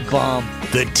complete bomb.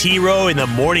 The T-Row in the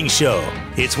Morning Show.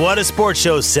 It's what a sports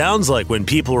show sounds like when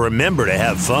people remember to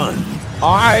have fun.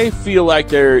 I feel like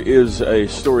there is a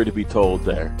story to be told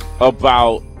there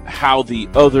about how the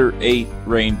other 8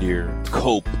 reindeer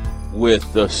cope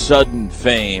with the sudden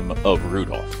fame of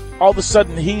Rudolph. All of a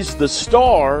sudden, he's the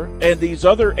star, and these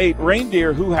other 8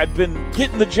 reindeer who had been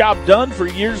getting the job done for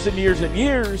years and years and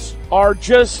years are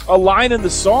just a line in the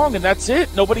song, and that's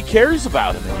it. Nobody cares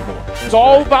about him anymore. It's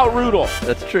all about Rudolph.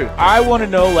 That's true. I want to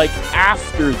know,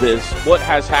 after this, what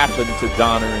has happened to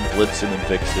Donner and Blitzen and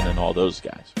Vixen and all those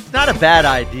guys. It's not a bad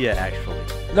idea, actually.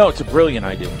 No, it's a brilliant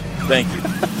idea. Thank you.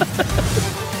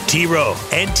 T-Row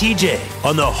and TJ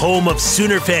on the home of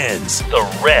Sooner fans, the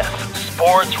Ref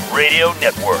Sports Radio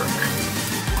Network.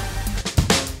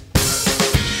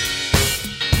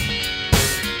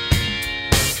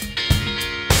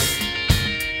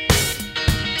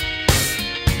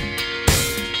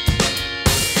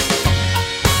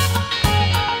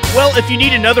 Well, if you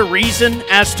need another reason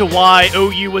as to why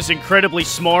OU was incredibly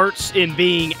smart in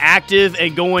being active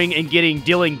and going and getting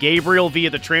Dillon Gabriel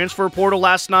via the transfer portal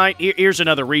last night, here's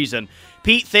another reason.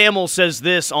 Pete Thamel says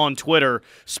this on Twitter,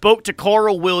 spoke to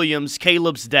Carl Williams,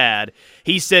 Caleb's dad.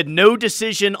 He said no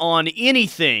decision on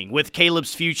anything with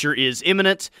Caleb's future is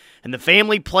imminent, and the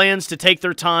family plans to take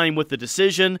their time with the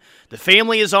decision. The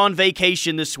family is on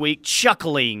vacation this week,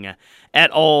 chuckling at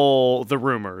all the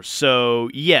rumors. So,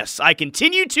 yes, I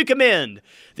continue to commend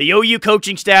the OU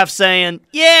coaching staff saying,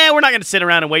 yeah, we're not going to sit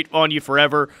around and wait on you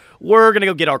forever. We're going to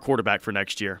go get our quarterback for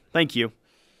next year. Thank you.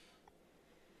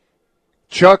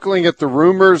 Chuckling at the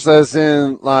rumors as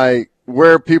in,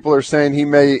 where people are saying he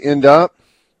may end up?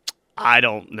 I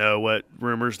don't know what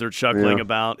rumors they're chuckling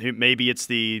about. Maybe it's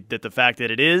the fact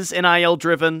that it is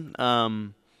NIL-driven.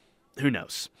 Who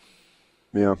knows?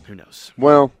 Yeah. Who knows?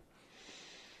 Well,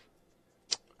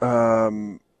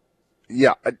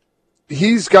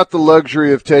 he's got the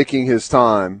luxury of taking his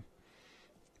time.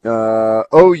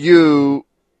 OU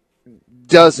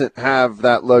doesn't have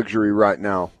that luxury right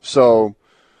now. So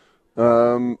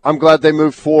I'm glad they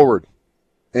moved forward.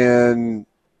 And,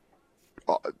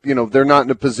 they're not in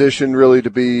a position really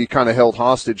to be kind of held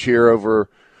hostage here over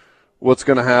what's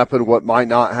going to happen, what might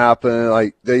not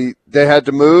happen. They had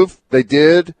to move. They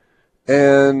did.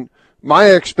 And my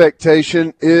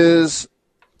expectation is,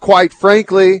 quite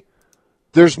frankly,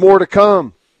 there's more to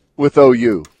come with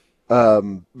OU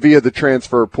via the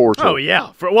transfer portal. Oh,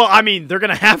 yeah. They're going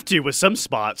to have to with some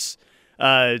spots,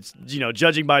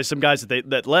 judging by some guys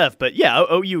that left. But, yeah,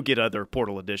 OU get other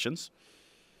portal additions.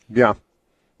 Yeah.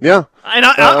 Yeah. And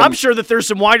I'm sure that there's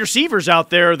some wide receivers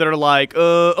out there that are like,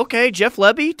 okay, Jeff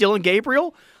Lebby, Dillon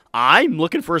Gabriel, I'm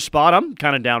looking for a spot. I'm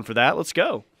kind of down for that. Let's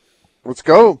go. Let's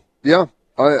go. Yeah,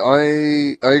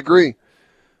 I agree.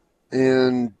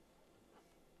 And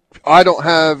I don't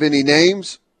have any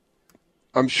names.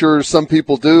 I'm sure some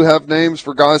people do have names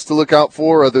for guys to look out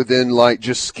for other than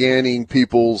just scanning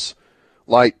people's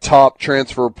top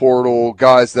transfer portal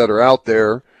guys that are out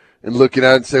there and looking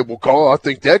at it and say, well, I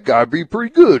think that guy would be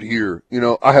pretty good here.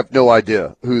 I have no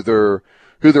idea who they're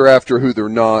after, who they're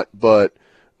not, but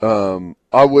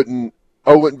I wouldn't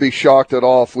be shocked at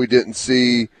all if we didn't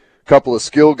see a couple of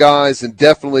skill guys and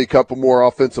definitely a couple more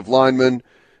offensive linemen.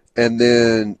 And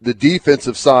then the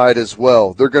defensive side as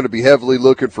well. They're going to be heavily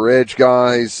looking for edge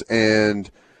guys and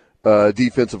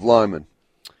defensive linemen.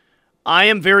 I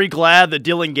am very glad that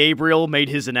Dillon Gabriel made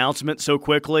his announcement so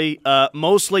quickly,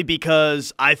 mostly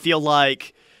because I feel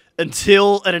like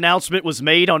until an announcement was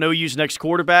made on OU's next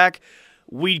quarterback,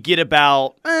 we'd get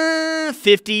about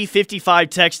 50, 55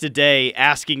 texts a day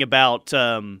asking about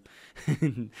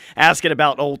asking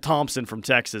about old Thompson from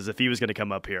Texas if he was going to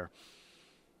come up here.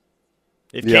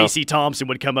 If Casey Thompson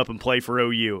would come up and play for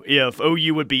OU. If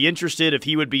OU would be interested, if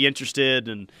he would be interested.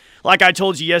 And like I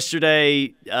told you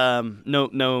yesterday,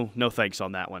 no thanks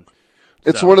on that one.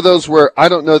 It's one of those where I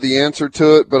don't know the answer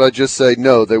to it, but I just say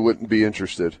no, they wouldn't be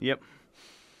interested. Yep.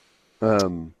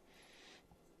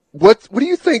 What do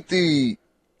you think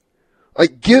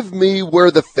give me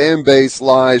where the fan base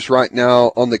lies right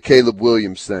now on the Caleb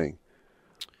Williams thing.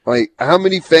 Like, how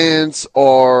many fans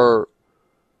are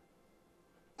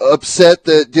upset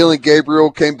that Dillon Gabriel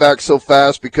came back so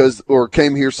fast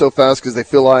came here so fast because they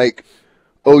feel like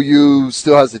OU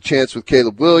still has a chance with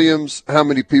Caleb Williams? How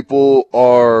many people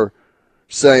are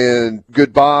saying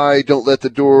goodbye, don't let the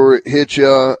door hit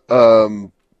you,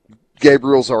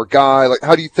 Gabriel's our guy? Like,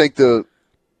 how do you think the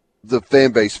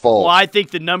fan base falls? Well, I think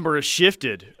the number has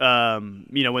shifted, in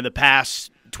the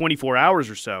past 24 hours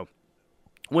or so.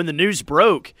 When the news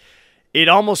broke, it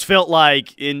almost felt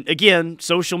like, and again,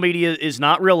 social media is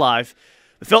not real life,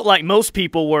 it felt like most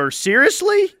people were,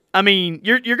 seriously? I mean,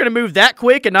 you're going to move that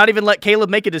quick and not even let Caleb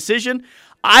make a decision?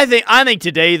 I think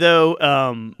today,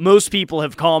 though, most people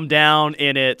have calmed down,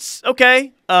 and it's,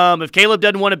 okay, if Caleb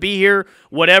doesn't want to be here,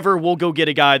 whatever, we'll go get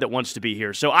a guy that wants to be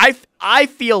here. So I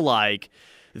feel like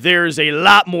there's a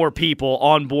lot more people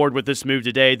on board with this move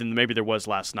today than maybe there was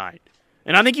last night.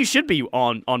 And I think you should be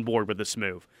on board with this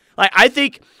move. Like, I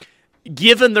think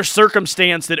given the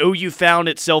circumstance that OU found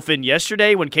itself in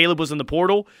yesterday when Caleb was in the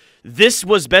portal, this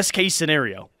was best case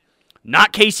scenario.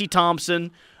 Not Casey Thompson,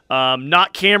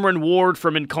 not Cameron Ward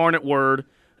from Incarnate Word,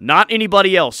 not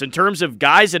anybody else. In terms of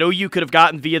guys that OU could have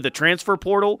gotten via the transfer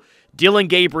portal, Dillon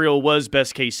Gabriel was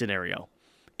best case scenario.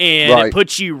 And It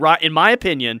puts you right, in my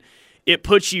opinion, it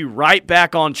puts you right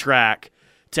back on track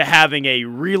to having a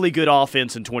really good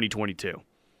offense in 2022.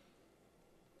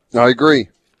 I agree.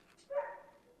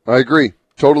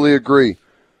 Totally agree.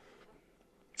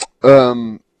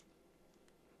 I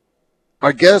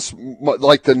guess,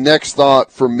 like, the next thought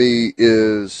for me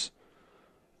is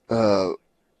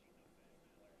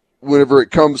whenever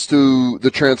it comes to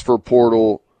the transfer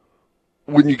portal,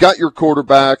 when you got your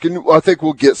quarterback, and I think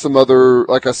we'll get some other,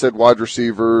 like I said, wide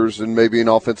receivers and maybe an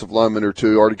offensive lineman or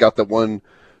two. Already got the one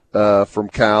from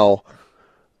Cal.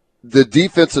 The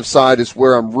defensive side is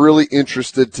where I'm really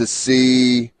interested to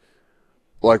see,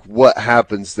 like, what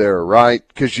happens there, right?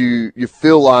 Because you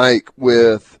feel like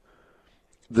with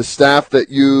the staff that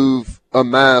you've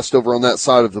amassed over on that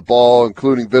side of the ball,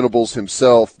 including Venables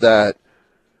himself, that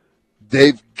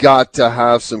they've got to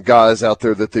have some guys out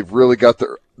there that they've really got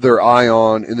their eye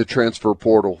on in the transfer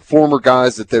portal. Former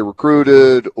guys that they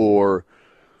recruited or,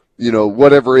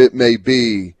 whatever it may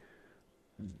be.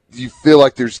 You feel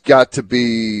like there's got to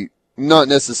be not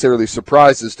necessarily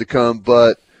surprises to come,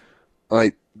 but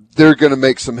like they're going to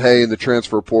make some hay in the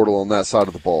transfer portal on that side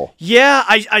of the ball. Yeah,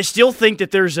 I still think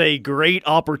that there's a great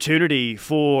opportunity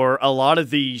for a lot of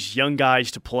these young guys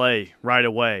to play right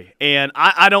away. And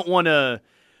I don't want to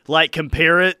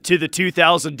compare it to the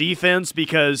 2000 defense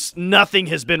because nothing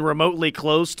has been remotely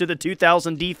close to the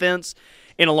 2000 defense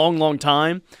in a long, long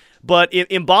time. But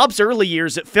in Bob's early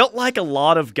years, it felt like a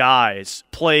lot of guys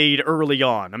played early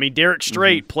on. I mean, Derek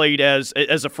Strait played as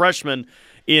a freshman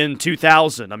in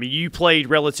 2000. I mean, you played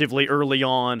relatively early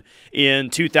on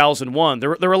in 2001. There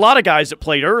were a lot of guys that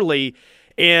played early,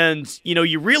 and,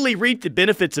 you really reaped the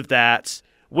benefits of that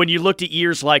when you looked at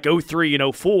years like 03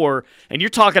 and 04, and you're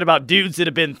talking about dudes that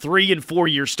have been 3- and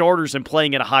 4-year starters and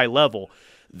playing at a high level.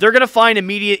 They're going to find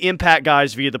immediate impact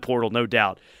guys via the portal, no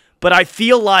doubt. But I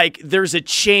feel like there's a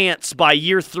chance by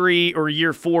year 3 or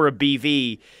year 4 of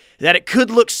BV that it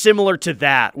could look similar to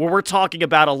that, where we're talking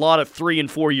about a lot of 3- and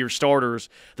 4-year starters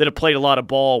that have played a lot of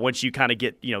ball once you kind of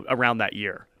get around that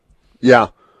year. Yeah,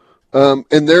 and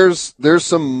there's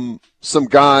some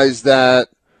guys that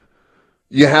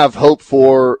you have hope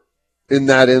for in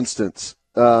that instance.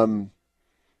 Ethan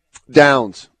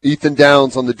Downs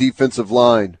on the defensive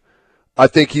line. I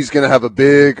think he's going to have a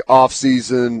big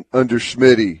offseason under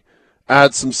Schmitty.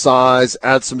 Add some size,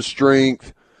 add some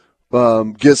strength,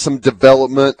 get some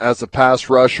development as a pass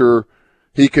rusher.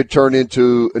 He could turn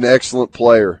into an excellent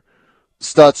player.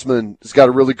 Stutzman has got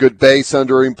a really good base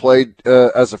under him, played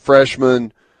as a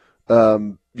freshman.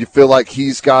 You feel like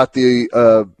he's got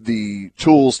the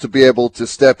tools to be able to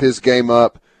step his game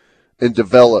up and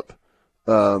develop.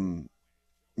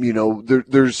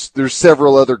 There's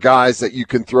several other guys that you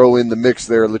can throw in the mix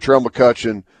there. Latrell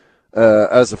McCutcheon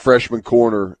as a freshman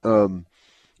corner.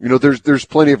 There's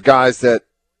plenty of guys that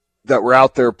were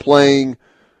out there playing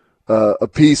a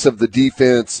piece of the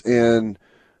defense and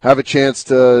have a chance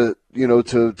to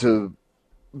to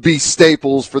be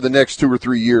staples for the next 2 or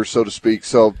 3 years, so to speak.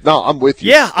 So no, I'm with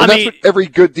you. Yeah, that's what every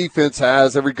good defense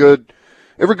has. Every good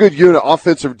unit,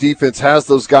 offensive defense, has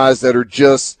those guys that are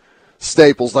just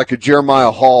staples, like a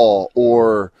Jeremiah Hall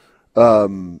or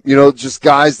just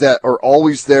guys that are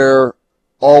always there,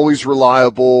 always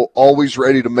reliable, always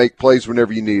ready to make plays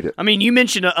whenever you need it. I mean, you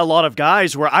mentioned a lot of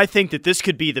guys where I think that this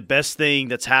could be the best thing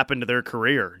that's happened to their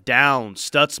career. Downs,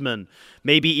 Stutzman,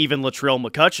 maybe even Latrell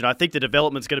McCutcheon. I think the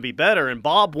development's going to be better, and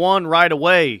Bob won right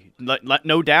away,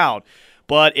 no doubt.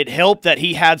 But it helped that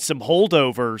he had some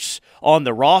holdovers on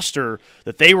the roster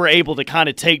that they were able to kind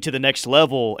of take to the next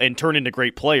level and turn into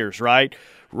great players, right?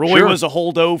 Roy was a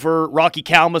holdover. Rocky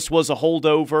Kalmus was a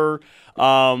holdover.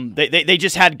 They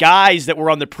just had guys that were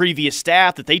on the previous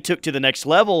staff that they took to the next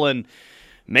level, and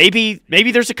maybe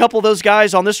there's a couple of those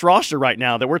guys on this roster right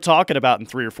now that we're talking about in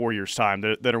 3 or 4 years' time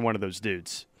that are one of those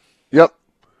dudes. Yep,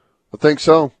 I think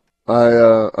so.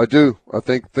 I do. I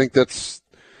think that's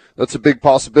a big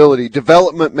possibility.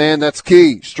 Development, man, that's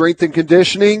key. Strength and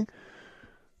conditioning.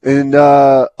 And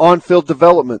on-field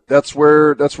development, that's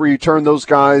where you turn those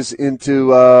guys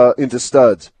into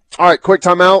studs. All right, quick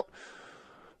timeout.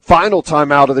 Final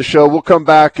timeout of the show. We'll come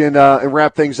back and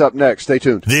wrap things up next. Stay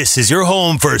tuned. This is your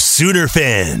home for Sooner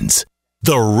fans.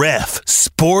 The Ref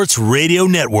Sports Radio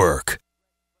Network.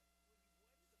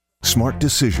 Smart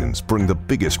decisions bring the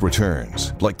biggest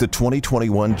returns, like the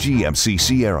 2021 GMC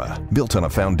Sierra, built on a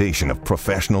foundation of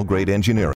professional-grade engineering.